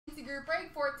group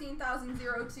break,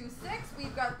 14,026.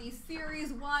 We've got the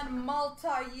Series 1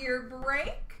 multi-year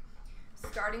break,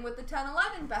 starting with the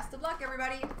 10-11. Best of luck,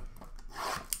 everybody.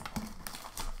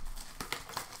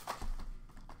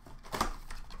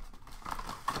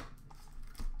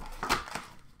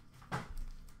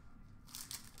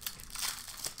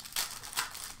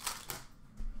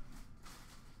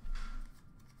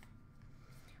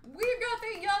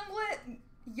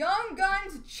 Young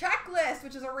Guns Checklist,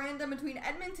 which is a random between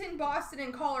Edmonton, Boston,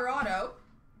 and Colorado,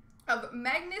 of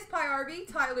Magnus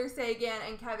Paajarvi, Tyler Seguin,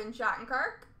 and Kevin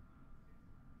Shattenkirk.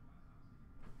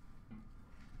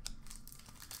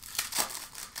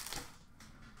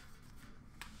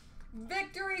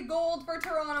 Victory Gold for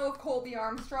Toronto of Colby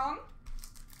Armstrong.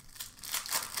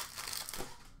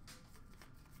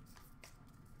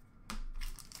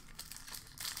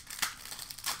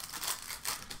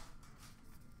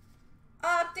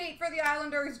 Update for the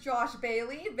Islanders, Josh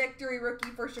Bailey. Victory Rookie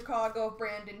for Chicago of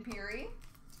Brandon Peary.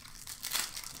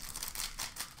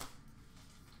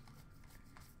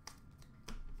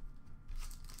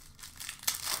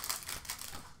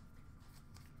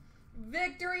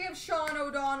 Victory of Sean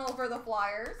O'Donnell for the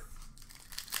Flyers.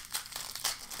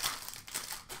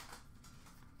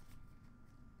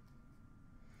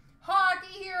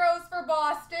 Hockey Heroes for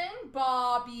Boston,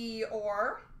 Bobby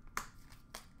Orr.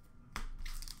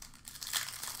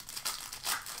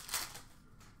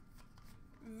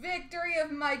 Victory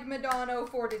of Mike Modano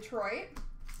for Detroit.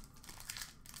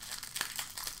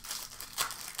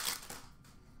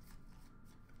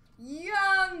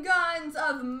 Young Guns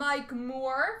of Mike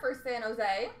Moore for San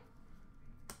Jose.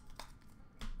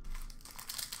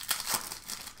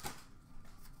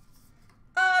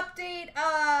 Update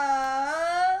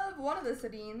of one of the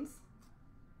Sedins.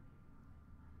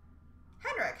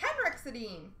 Henrik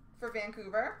Sedin for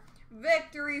Vancouver.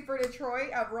 Victory for Detroit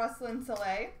of Ruslan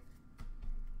Saleh.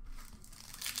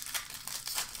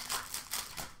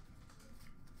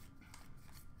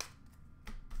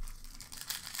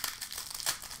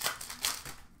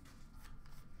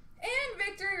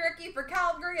 Rookie for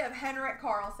Calgary of Henrik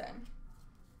Karlsson.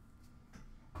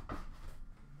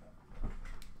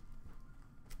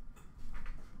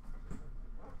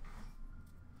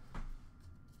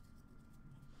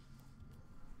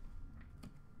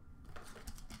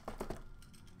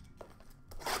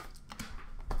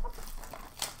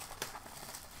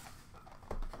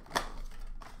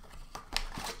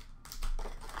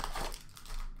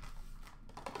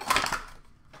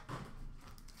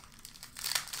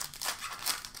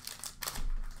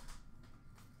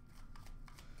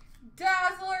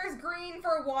 Dazzlers green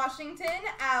for Washington,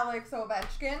 Alex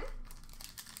Ovechkin.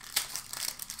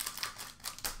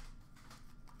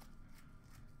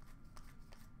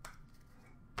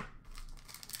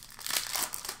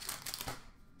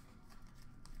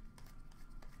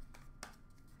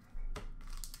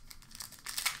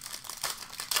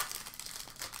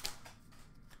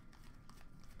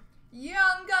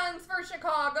 Young Guns for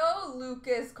Chicago,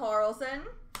 Lucas Carlson.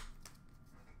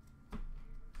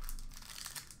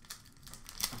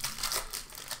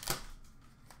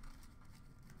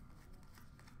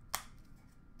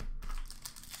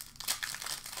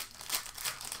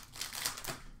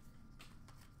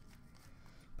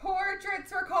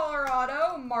 Portraits for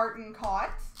Colorado, Martin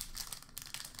Cott.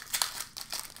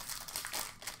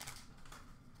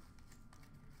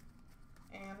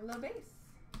 And the base.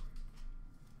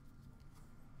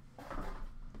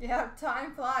 Yeah,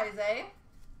 time flies, eh?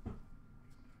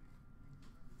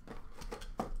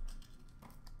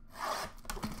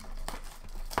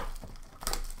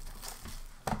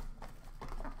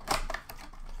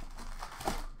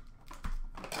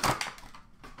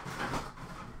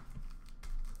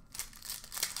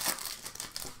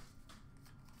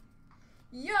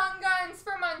 Young Guns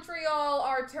for Montreal,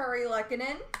 Arturi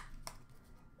Lehkonen.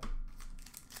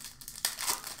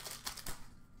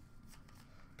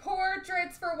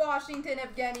 Portraits for Washington,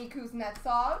 Evgeny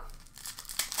Kuznetsov.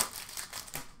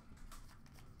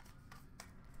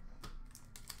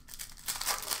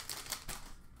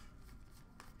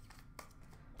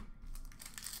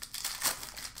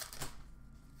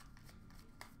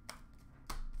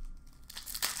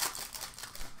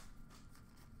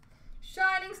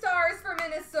 Shining Stars for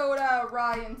Minnesota,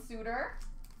 Ryan Suter.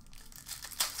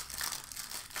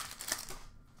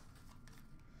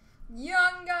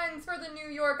 Young Guns for the New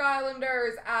York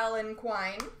Islanders, Alan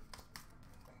Quine.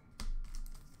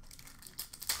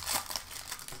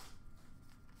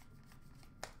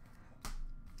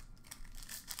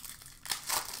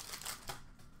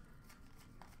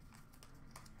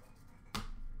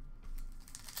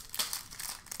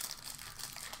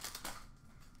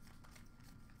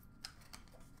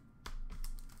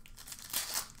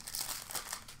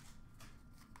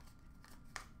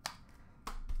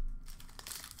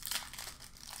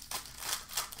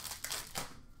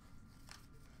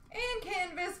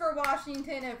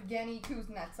 Washington, Evgeny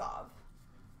Kuznetsov.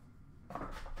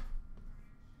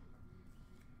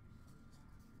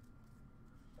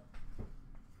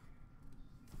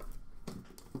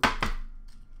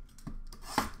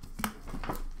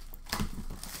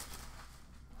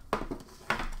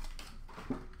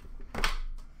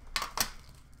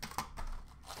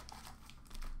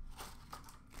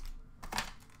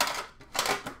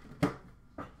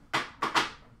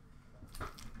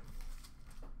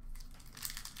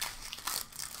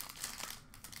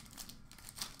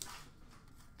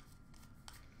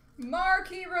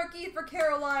 Marquee rookie for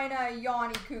Carolina,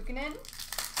 Yanni Kukkonen.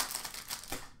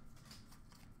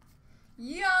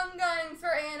 Young Guns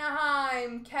for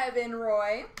Anaheim, Kevin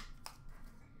Roy.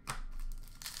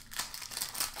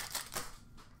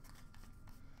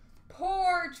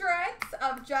 Portraits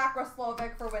of Jack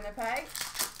Roslovic for Winnipeg.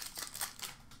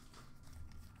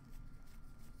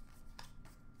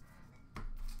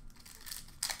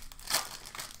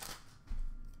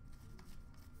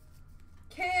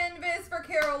 Canvas for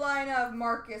Carolina of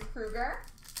Marcus Kruger.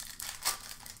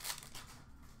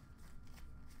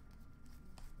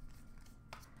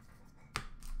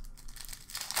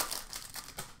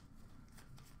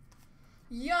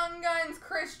 Young Guns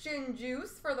Christian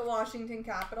Juice for the Washington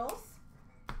Capitals.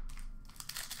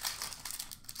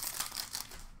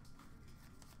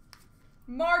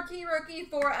 Marquee rookie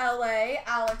for LA,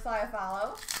 Alex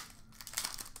Iafallo.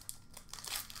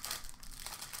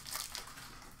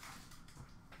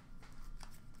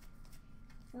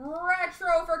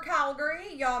 Retro for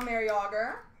Calgary, Jaromir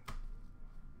Jagr.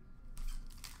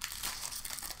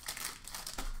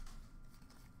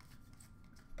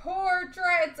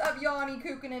 Portraits of Yanni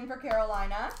Kukkonen for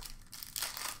Carolina.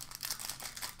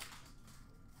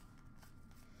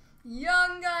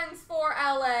 Young Guns for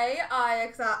LA,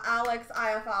 Alex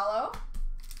Iafallo.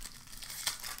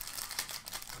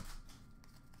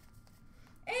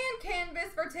 And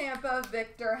canvas for Tampa,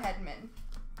 Victor Hedman.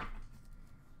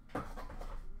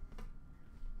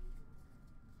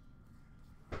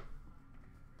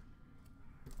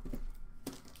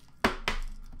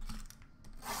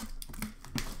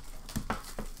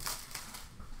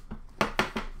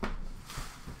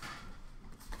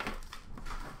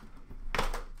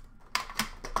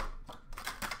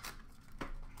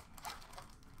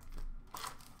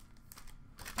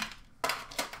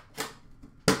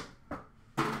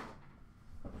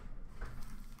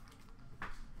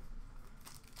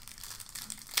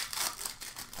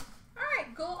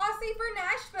 Glossy for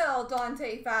Nashville,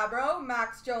 Dante Fabro.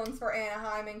 Max Jones for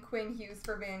Anaheim and Quinn Hughes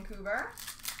for Vancouver.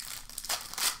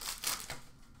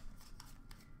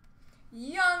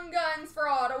 Young Guns for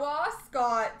Ottawa,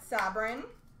 Scott Sabrin.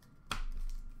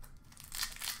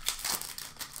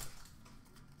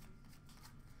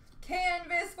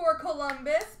 Canvas for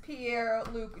Columbus,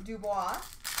 Pierre-Luc Dubois.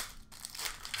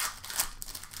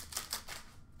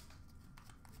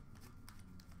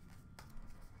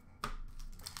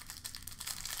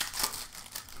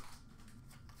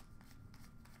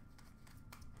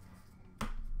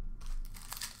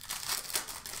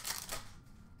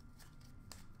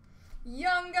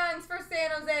 Young Guns for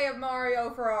San Jose of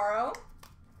Mario Ferraro.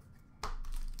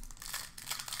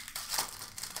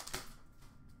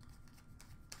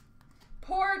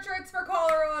 Portraits for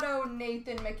Colorado,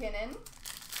 Nathan McKinnon.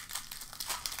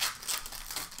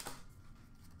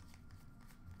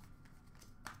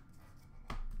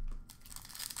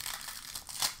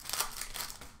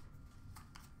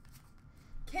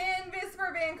 Canvas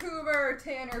for Vancouver,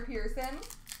 Tanner Pearson.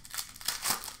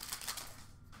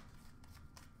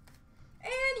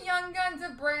 Young Guns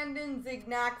of Brandon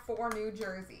Zignac for New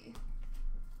Jersey.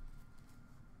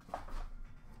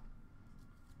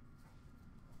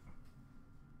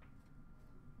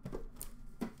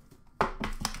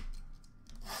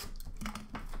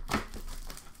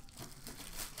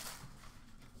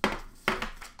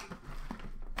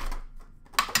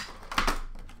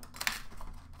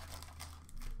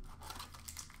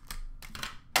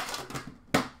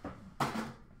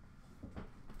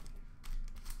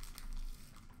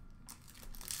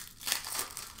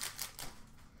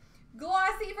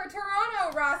 Glossy for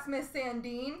Toronto, Rasmus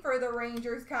Sandin. For the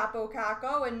Rangers, Capo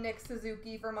Caco and Nick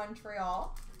Suzuki for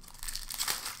Montreal.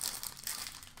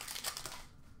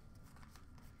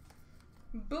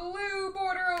 Blue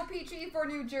border OPG for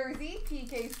New Jersey,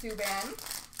 PK Subban.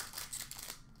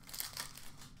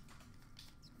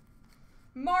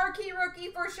 Marquee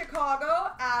rookie for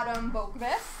Chicago, Adam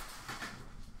Boqvist.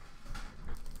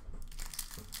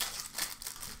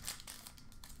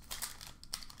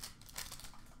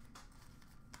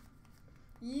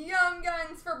 Young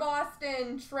Guns for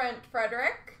Boston, Trent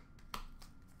Frederick.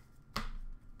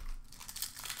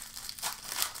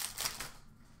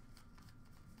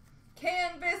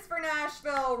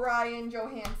 L. Ryan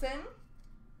Johansson.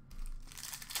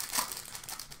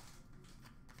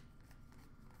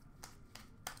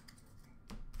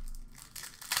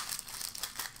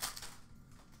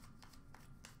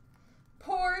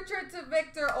 Portrait of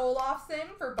Victor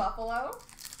Olofsson for Buffalo.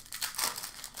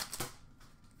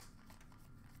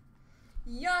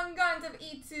 Young Guns of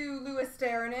Eetu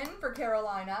Luostarinen for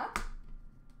Carolina.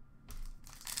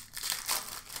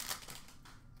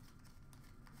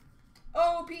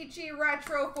 OPG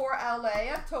Retro for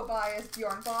LA of Tobias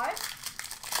Bjornfly.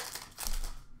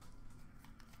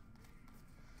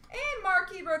 And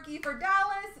Marquee Rookie for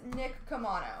Dallas, Nick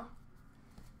Camano.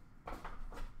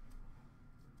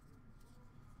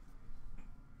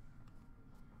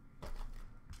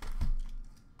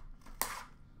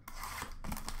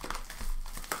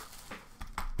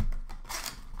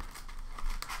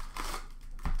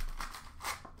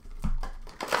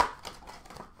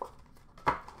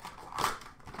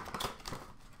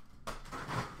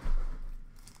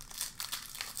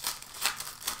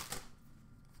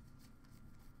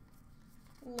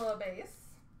 La base.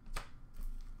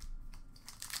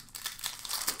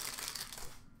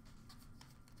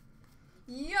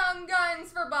 Young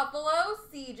Guns for Buffalo,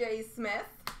 CJ Smith.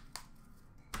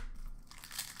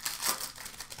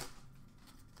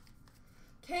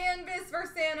 Canvas for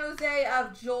San Jose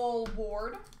of Joel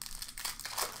Ward.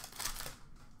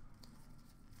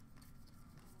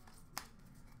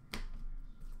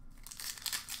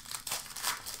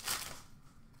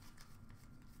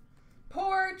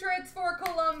 Portraits for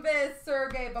Columbus,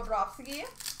 Sergei Bobrovsky.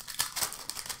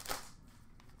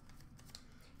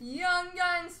 Young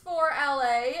Guns for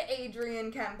LA,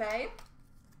 Adrian Kempe.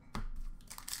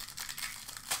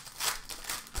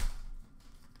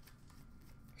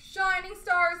 Shining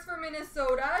Stars for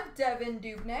Minnesota, Devin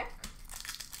Dubnyk.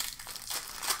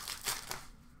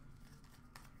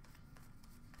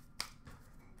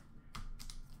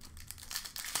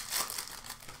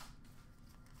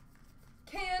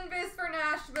 Canvas for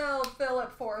Nashville,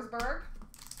 Philip Forsberg.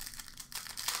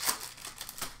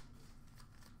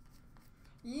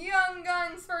 Young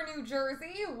Guns for New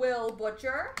Jersey, Will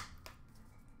Butcher.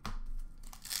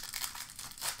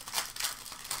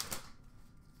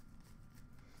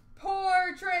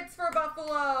 Portraits for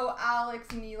Buffalo, Alex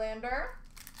Nylander.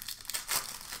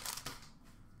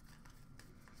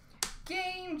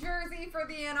 Game jersey for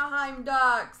the Anaheim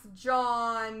Ducks,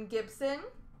 John Gibson.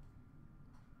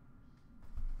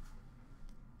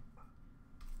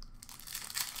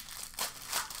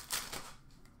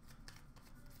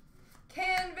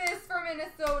 Canvas for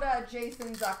Minnesota,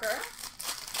 Jason Zucker.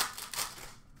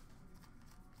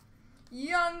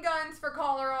 Young Guns for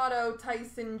Colorado,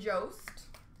 Tyson Jost.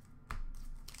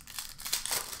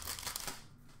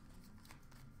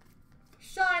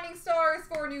 Shining Stars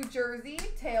for New Jersey,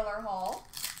 Taylor Hall.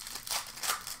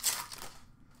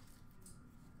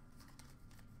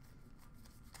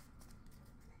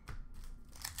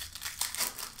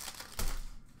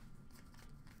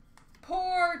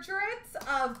 Portraits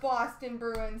of Boston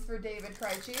Bruins for David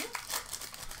Krejci.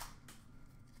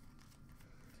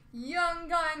 Young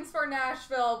Guns for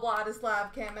Nashville,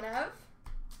 Vladislav Kamenev.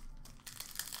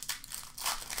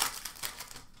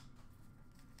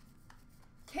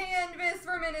 Canvas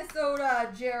for Minnesota,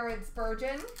 Jared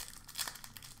Spurgeon.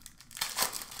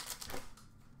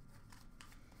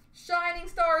 Shining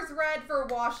Stars Red for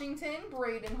Washington,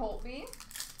 Braden Holtby.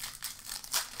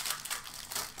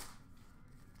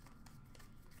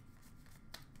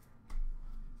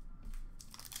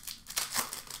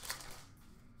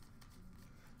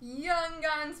 Young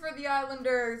Guns for the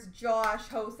Islanders, Josh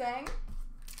Hosang.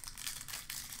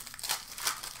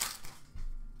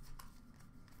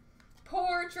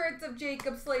 Portraits of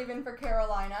Jacob Slavin for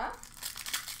Carolina.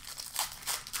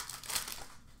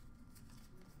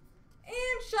 And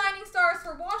Shining Stars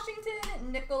for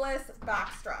Washington, Nicholas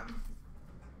Backstrom.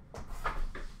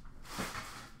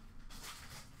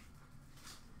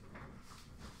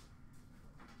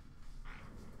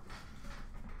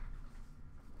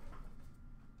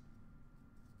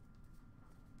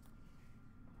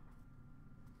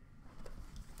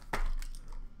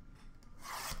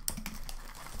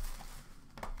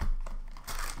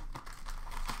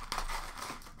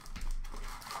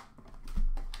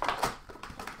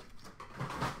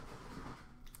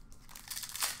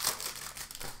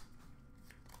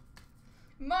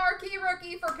 Marquee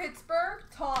Rookie for Pittsburgh,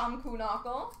 Tom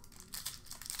Kuhnhackl.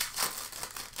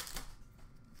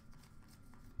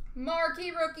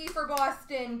 Marquee Rookie for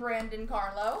Boston, Brandon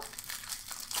Carlo.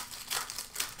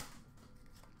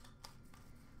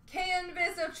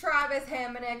 Canvas of Travis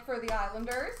Hamonic for the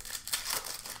Islanders.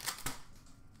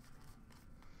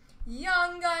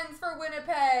 Young Guns for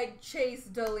Winnipeg, Chase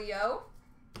DeLeo.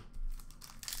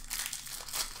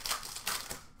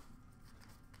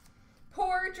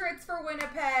 Portraits for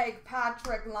Winnipeg,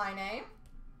 Patrick Laine.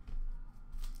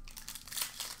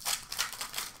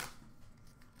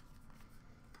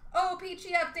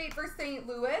 OPG update for St.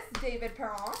 Louis, David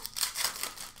Perron.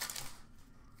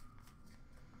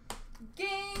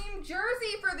 Game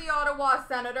jersey for the Ottawa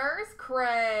Senators,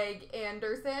 Craig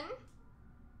Anderson.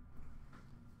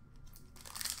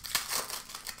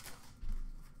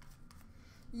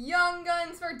 Young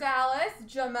Guns for Dallas,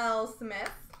 Jamel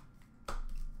Smith.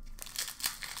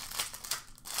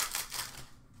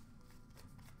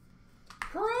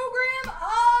 Program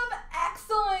of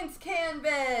Excellence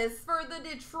canvas for the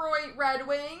Detroit Red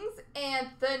Wings,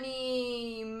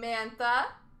 Anthony Mantha.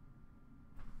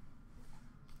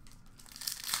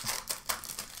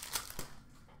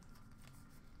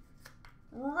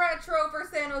 Retro for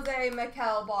San Jose,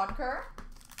 Mikhail Bodker.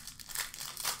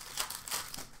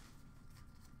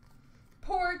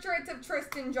 Portraits of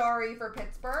Tristan Jarry for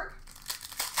Pittsburgh.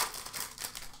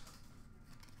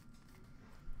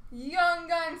 Young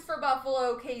Guns for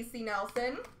Buffalo, Casey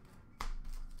Nelson.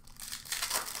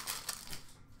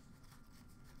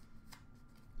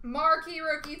 Marquee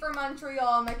rookie for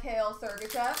Montreal, Mikhail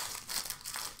Sergachev.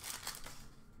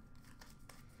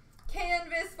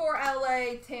 Canvas for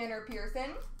LA, Tanner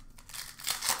Pearson.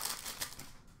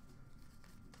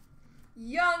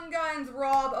 Young Guns,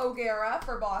 Rob O'Gara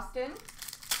for Boston.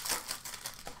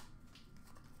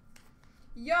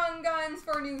 Young Guns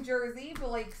for New Jersey,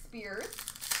 Blake Spears.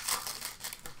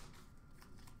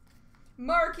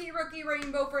 Marquee rookie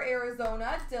rainbow for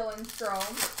Arizona, Dylan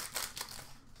Strome.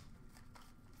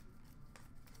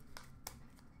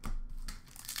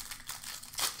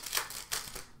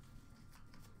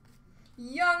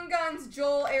 Young Guns,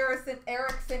 Joel Erickson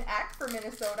Eck for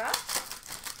Minnesota.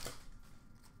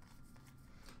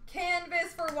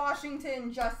 Canvas for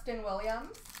Washington, Justin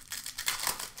Williams.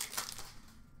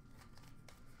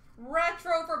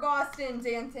 Retro for Boston,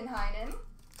 Danton Heinen.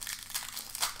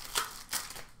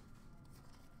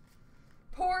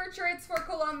 Portraits for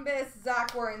Columbus,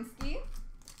 Zach Werenski.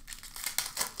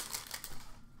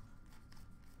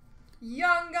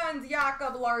 Young Guns,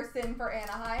 Jakob Larson for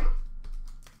Anaheim.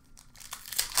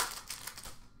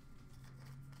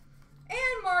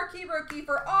 And marquee rookie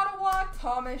for Ottawa,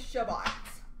 Thomas Chabot.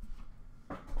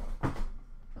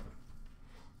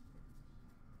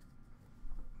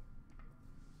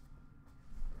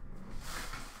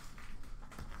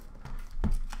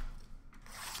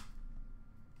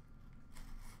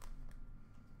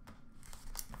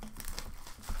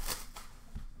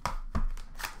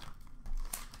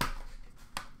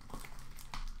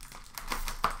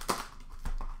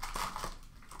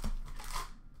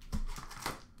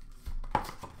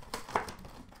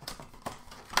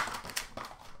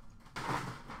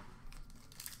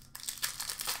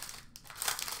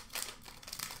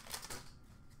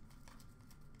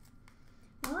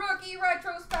 Rookie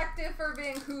retrospective for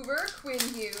Vancouver, Quinn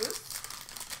Hughes.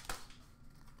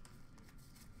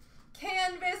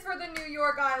 Canvas for the New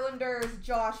York Islanders,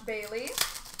 Josh Bailey.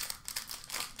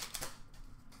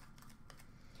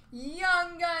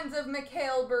 Young Guns of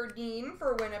Mikhail Berdin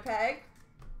for Winnipeg.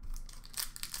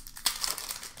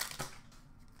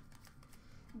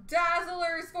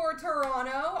 Dazzlers for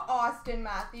Toronto, Austin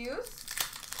Matthews.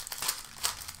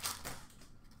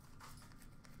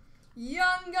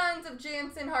 Young Guns of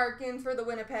Jansen Harkins for the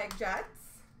Winnipeg Jets.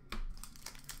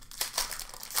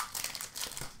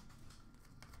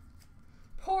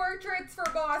 Portraits for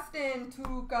Boston,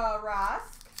 Tuukka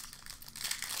Rask.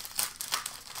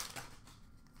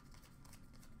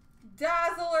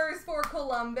 Dazzlers for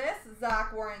Columbus,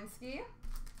 Zach Werenski.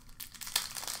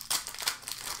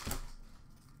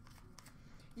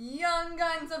 Young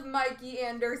Guns of Mikey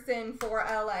Anderson for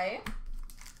LA.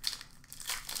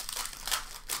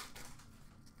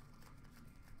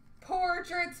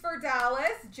 Portraits for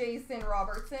Dallas, Jason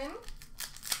Robertson.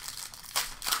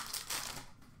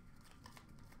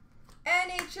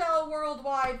 NHL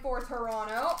Worldwide for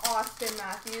Toronto, Austin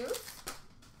Matthews.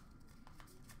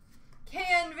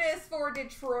 Canvas for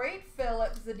Detroit,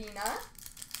 Philip Zadina.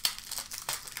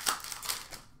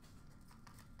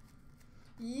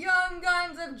 Young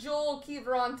Guns of Joel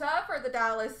Kivranta for the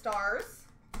Dallas Stars.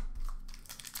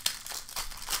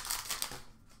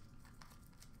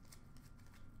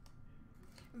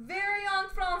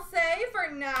 Variant Francais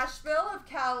for Nashville of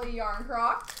Callie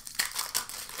Yarncroc.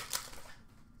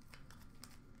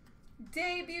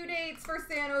 Debut dates for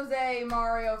San Jose,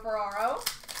 Mario Ferraro.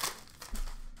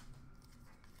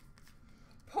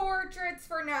 Portraits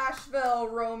for Nashville,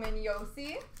 Roman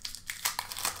Josi.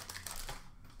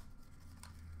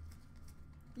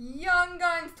 Young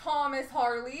Guns Thomas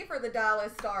Harley for the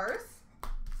Dallas Stars.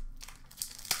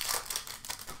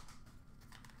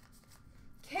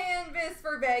 Canvas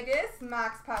for Vegas,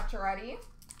 Max Pacioretty.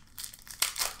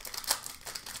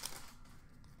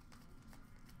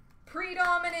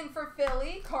 Predominant for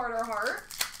Philly, Carter Hart.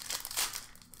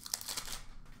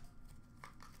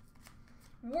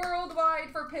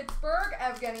 Worldwide for Pittsburgh,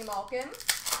 Evgeny Malkin.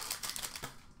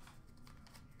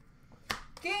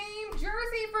 Game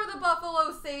jersey for the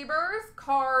Buffalo Sabres,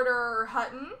 Carter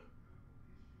Hutton.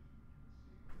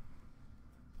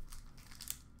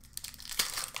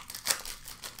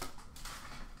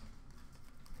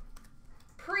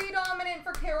 Predominant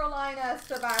for Carolina,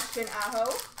 Sebastian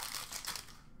Aho.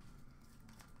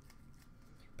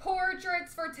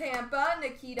 Portraits for Tampa,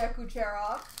 Nikita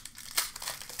Kucherov.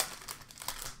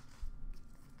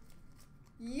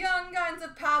 Young Guns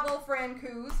of Pavel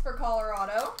Francouz for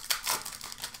Colorado.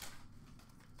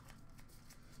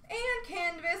 And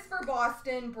canvas for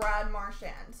Boston, Brad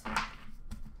Marchand.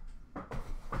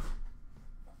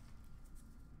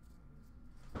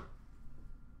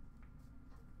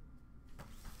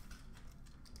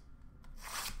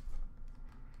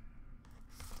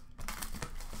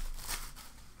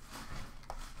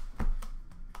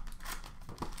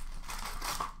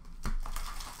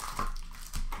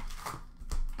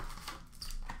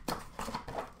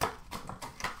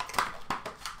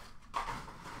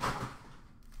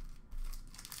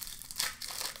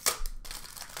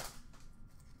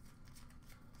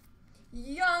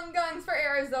 Young Guns for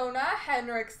Arizona,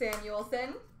 Henrik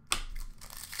Samuelsson.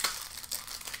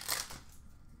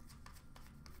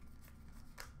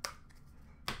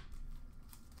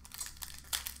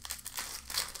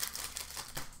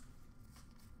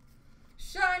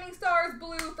 Shining Stars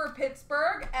Blue for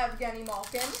Pittsburgh, Evgeny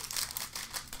Malkin.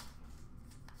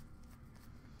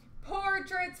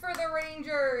 Portraits for the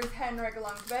Rangers, Henrik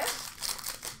Lundqvist.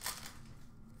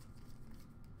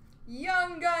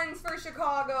 Young Guns for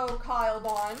Chicago, Kyle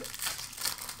Bond.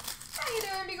 How you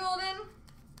doing, B Golden?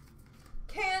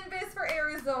 Canvas for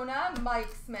Arizona,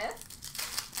 Mike Smith.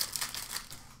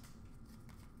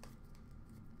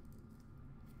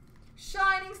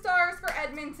 Shining Stars for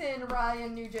Edmonton,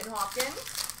 Ryan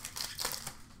Nugent-Hopkins.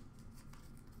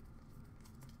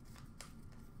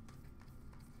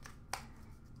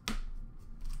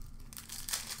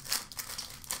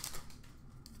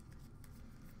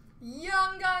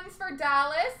 Young Guns for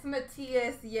Dallas,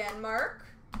 Matthias Janmark.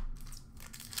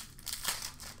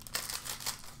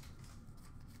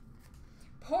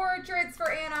 Portraits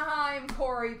for Anaheim,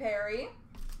 Corey Perry.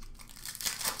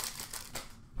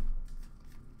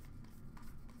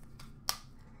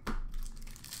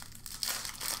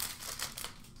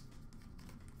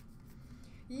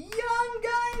 Young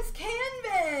Guns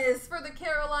canvas for the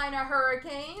Carolina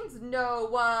Hurricanes,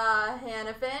 Noah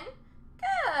Hannafin.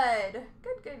 Good.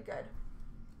 Good.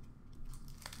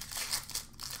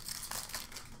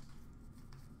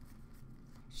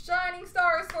 Shining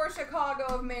Stars for Chicago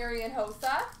of Marian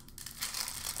Hossa.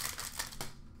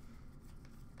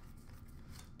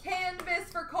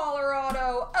 Canvas for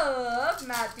Colorado of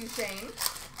Matt Duchene.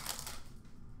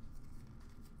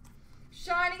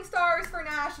 Shining Stars for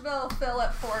Nashville,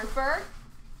 Philip Forsberg.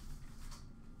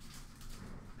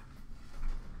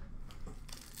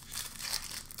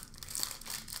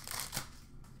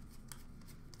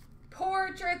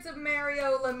 Portraits of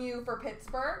Mario Lemieux for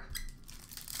Pittsburgh.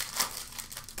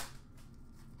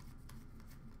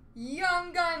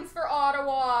 Young Guns for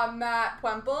Ottawa, Matt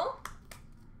Puempel.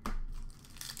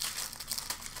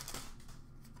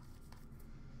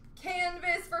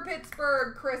 Canvas for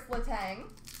Pittsburgh, Chris Letang.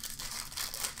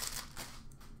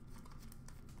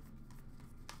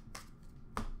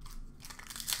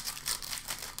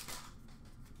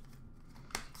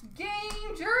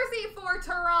 Game jersey for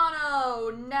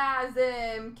Toronto,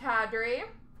 Nazem Kadri.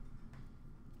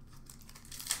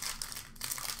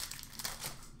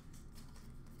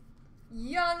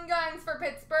 Young Guns for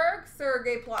Pittsburgh,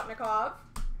 Sergei Plotnikov.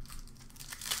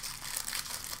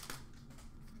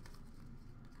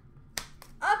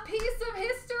 A piece of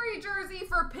history jersey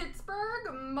for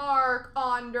Pittsburgh,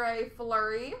 Marc-Andre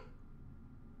Fleury.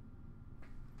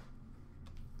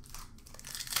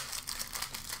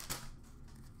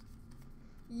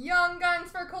 Young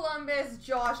Guns for Columbus,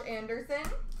 Josh Anderson.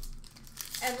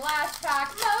 And last pack,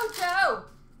 Mojo,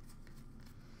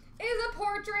 is a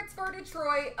Portraits for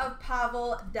Detroit of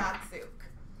Pavel Datsyuk.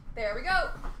 There we go.